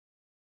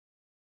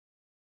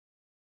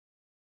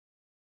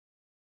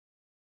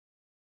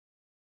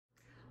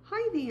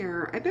Hi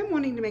there, I've been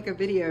wanting to make a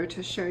video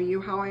to show you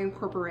how I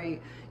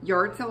incorporate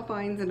yard sale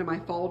finds into my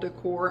fall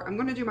decor. I'm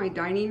going to do my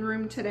dining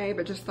room today,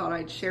 but just thought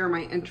I'd share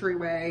my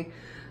entryway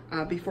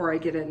before I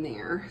get in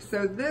there.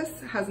 So this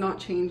has not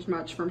changed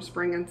much from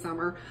spring and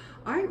summer.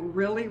 I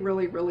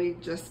really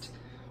just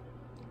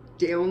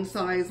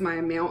downsized my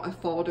amount of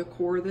fall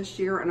decor this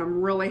year, and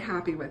I'm really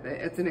happy with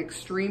it. It's an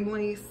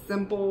extremely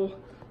simple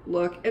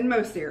look in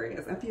most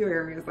areas. A few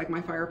areas like my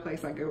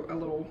fireplace, I get a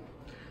little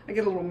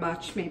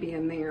much maybe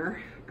in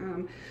there.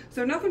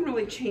 So nothing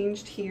really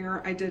changed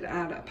here. I did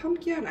add a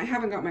pumpkin. I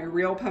haven't got my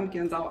real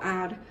pumpkins. I'll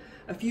add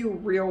a few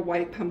real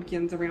white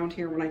pumpkins around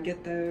here when I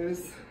get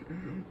those.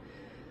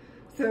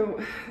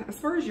 So as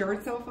far as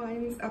yard sale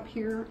finds up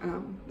here,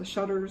 the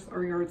shutters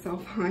are yard sale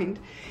find.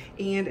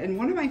 And in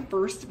one of my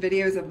first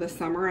videos of the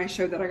summer, I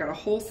showed that I got a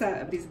whole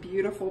set of these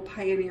beautiful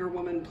Pioneer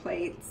Woman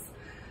plates.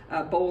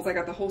 Bowls. I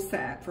got the whole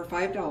set for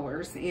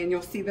 $5, and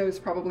you'll see those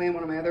probably in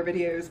one of my other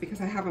videos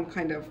because I have them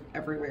kind of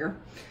everywhere.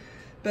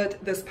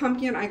 But this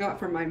pumpkin I got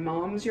from my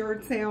mom's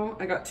yard sale.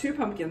 I got two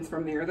pumpkins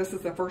from there. This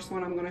is the first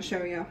one I'm going to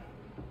show you.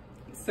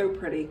 It's so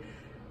pretty.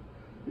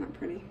 Not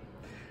pretty.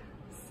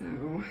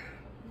 So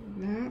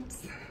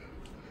that's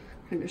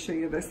going to show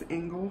you this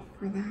angle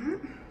for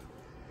that.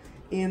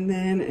 And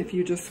then if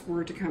you just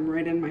were to come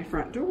right in my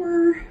front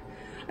door,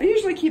 I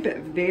usually keep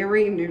it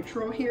very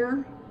neutral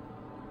here.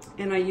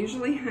 And I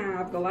usually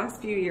have, the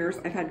last few years,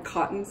 I've had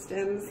cotton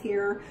stems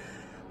here,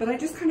 but I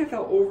just kind of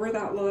fell over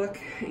that look,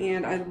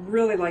 and I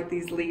really like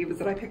these leaves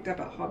that I picked up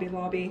at Hobby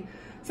Lobby.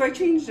 So I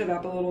changed it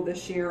up a little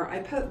this year.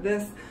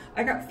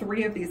 I got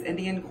 3 of these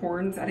Indian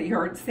corns at a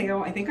yard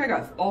sale. I think I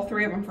got all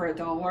 3 of them for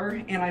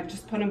 $1, and I've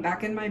just put them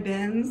back in my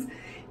bins,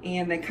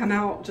 and they come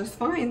out just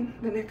fine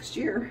the next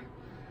year.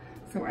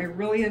 So I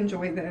really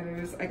enjoy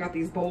those. I got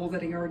these bowls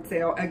at a yard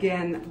sale.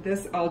 Again,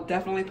 I'll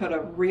definitely put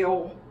a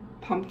real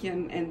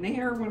pumpkin in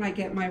there when I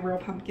get my real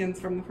pumpkins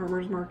from the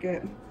farmer's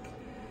market.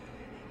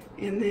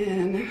 And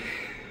then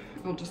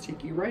I'll just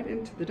take you right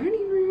into the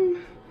dining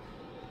room.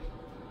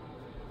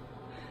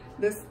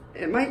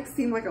 It might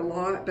seem like a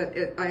lot, but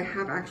I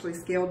have actually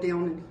scaled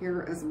down in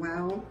here as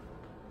well.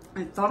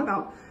 I thought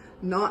about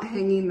not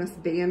hanging this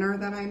banner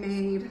that I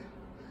made,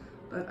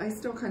 but I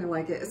still kind of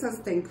like it. It says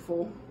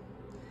thankful,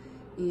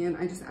 and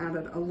I just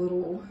added a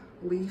little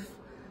leaf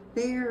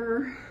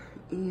there.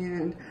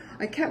 And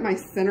I kept my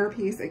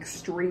centerpiece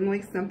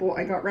extremely simple.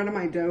 I got rid of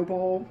my dough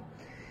bowl.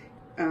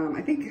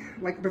 I think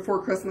like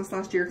before Christmas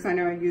last year, because I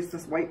know I used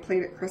this white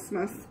plate at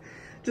Christmas.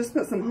 Just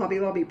put some Hobby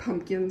Lobby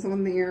pumpkins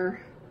on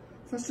there.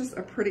 So it's just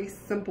a pretty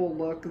simple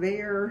look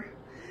there.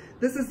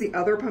 This is the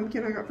other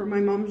pumpkin I got from my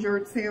mom's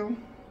yard sale.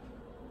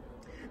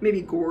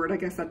 Maybe gourd, I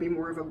guess that'd be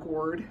more of a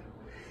gourd.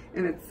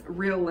 And it's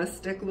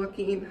realistic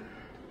looking.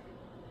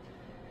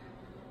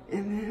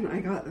 And then I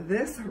got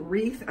this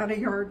wreath at a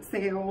yard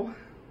sale.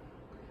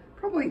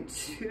 Probably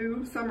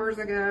 2 summers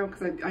ago,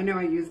 because I know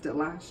I used it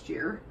last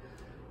year.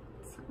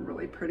 It's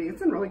really pretty.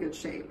 It's in really good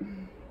shape.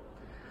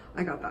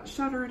 I got that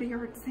shutter at a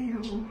yard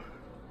sale.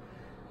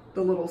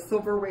 The little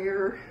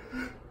silverware.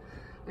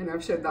 I know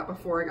I've showed that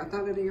before. I got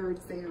that at a yard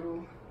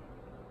sale.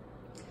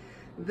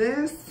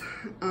 This,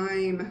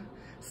 I'm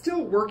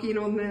still working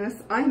on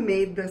this. I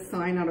made this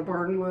sign out of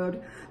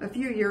barnwood a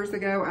few years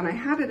ago, and I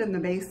had it in the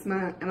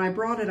basement, and I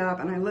brought it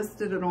up and I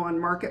listed it on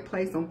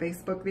Marketplace on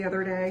Facebook the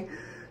other day.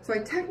 So I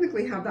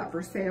technically have that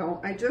for sale.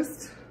 I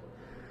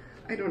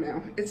don't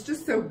know. It's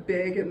just so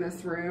big in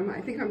this room. I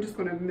think I'm just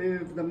going to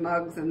move the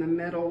mugs in the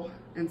middle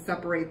and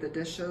separate the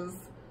dishes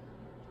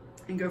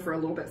and go for a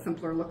little bit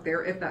simpler look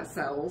there if that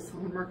sells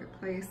on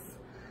Marketplace.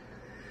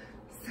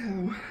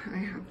 So I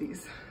have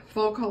these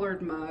fall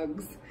colored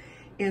mugs.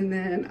 And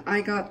then I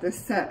got this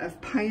set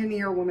of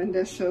Pioneer Woman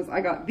dishes.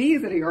 I got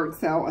these at a yard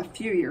sale a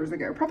few years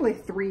ago, probably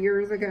 3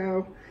 years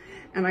ago.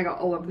 And I got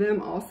all of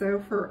them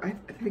also for,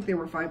 I think they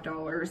were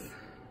 $5.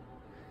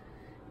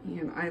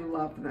 And I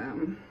love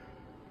them.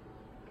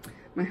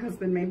 My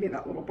husband made me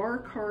that little bar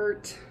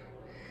cart.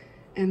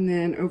 And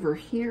then over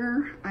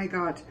here, I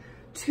got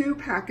 2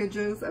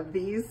 packages of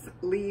these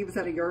leaves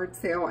at a yard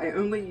sale. I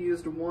only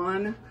used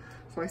one,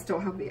 so I still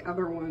have the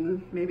other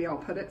one. Maybe I'll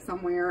put it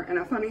somewhere. And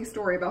a funny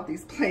story about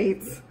these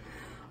plates.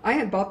 I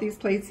had bought these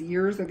plates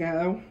years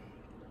ago.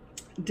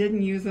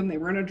 Didn't use them. They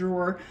were in a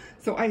drawer.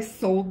 So I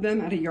sold them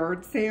at a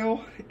yard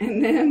sale.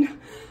 And then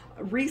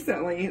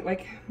recently,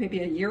 like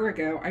maybe a year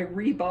ago, I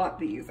rebought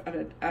these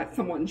at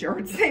someone's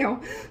yard sale.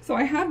 So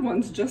I had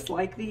ones just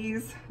like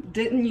these,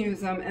 didn't use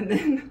them, and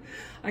then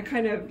I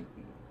kind of,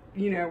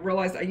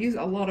 realized I use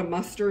a lot of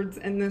mustards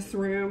in this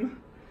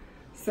room.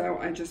 So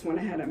I just went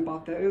ahead and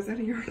bought those at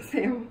a yard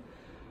sale.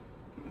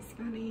 That's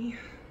funny.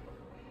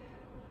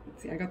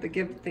 Let's see, I got the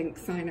Give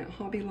Thanks sign at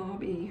Hobby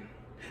Lobby.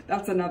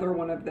 That's another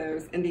one of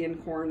those Indian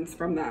corns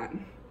from that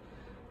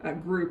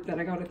group that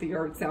I got at the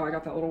yard sale. I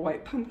got that little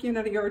white pumpkin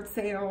at a yard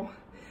sale.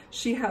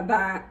 She had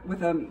that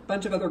with a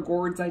bunch of other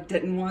gourds I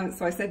didn't want.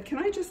 So I said, can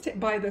I just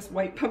buy this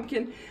white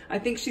pumpkin? I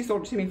think she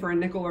sold it to me for a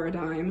nickel or a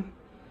dime.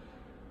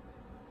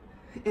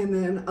 And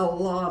then a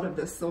lot of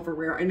this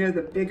silverware. I know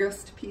the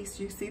biggest piece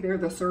you see there,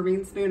 the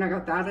serving spoon, I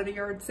got that at a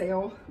yard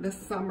sale this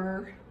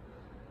summer.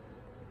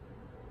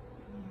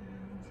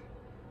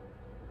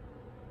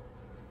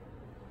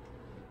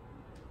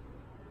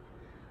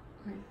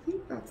 And I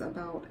think that's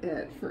about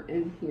it for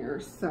in here.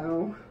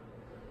 So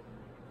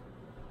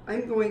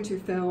I'm going to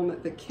film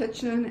the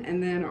kitchen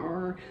and then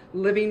our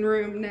living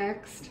room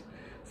next.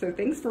 So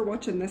thanks for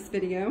watching this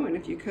video, and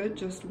if you could,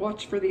 just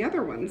watch for the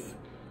other ones.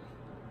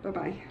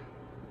 Bye-bye.